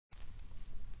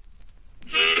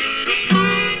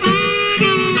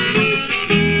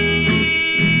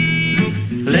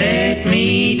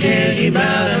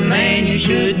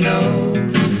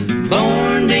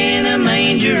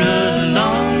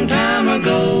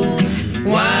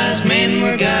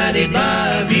guided by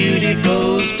a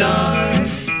beautiful star,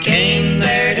 came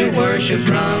there to worship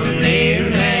from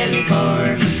near and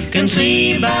far.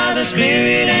 Conceived by the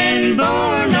Spirit and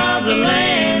born of the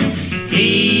land,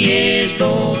 he is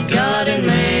both God and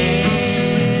man.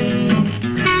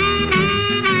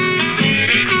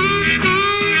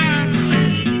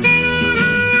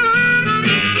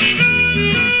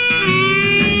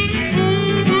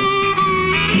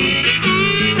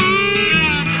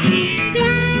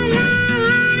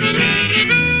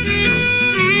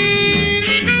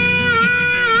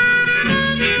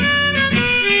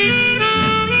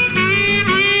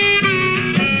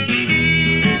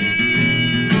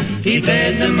 He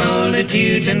fed the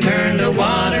multitudes and turned the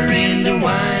water into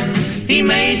wine. He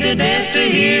made the deaf to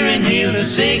hear and healed the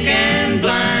sick and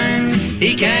blind.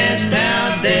 He cast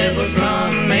out devils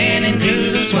from man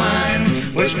into the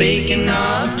swine. We're speaking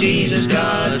of Jesus,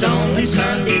 God's only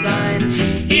Son divine.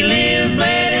 He lived,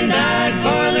 bled, and died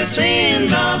for the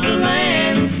sins of the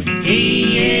land.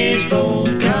 He is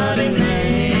both God and man.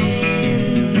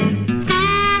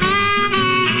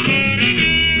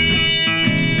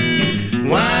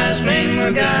 Wise men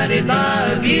were guided by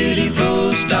a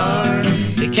beautiful star.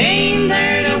 He came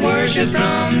there to worship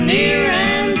from near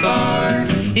and far.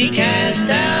 He cast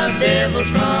out devils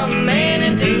from man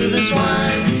into the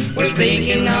swine. We're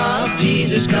speaking of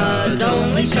Jesus, God's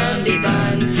only Son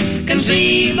divine.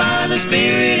 Conceived by the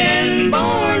Spirit and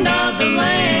born of the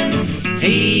land,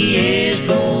 he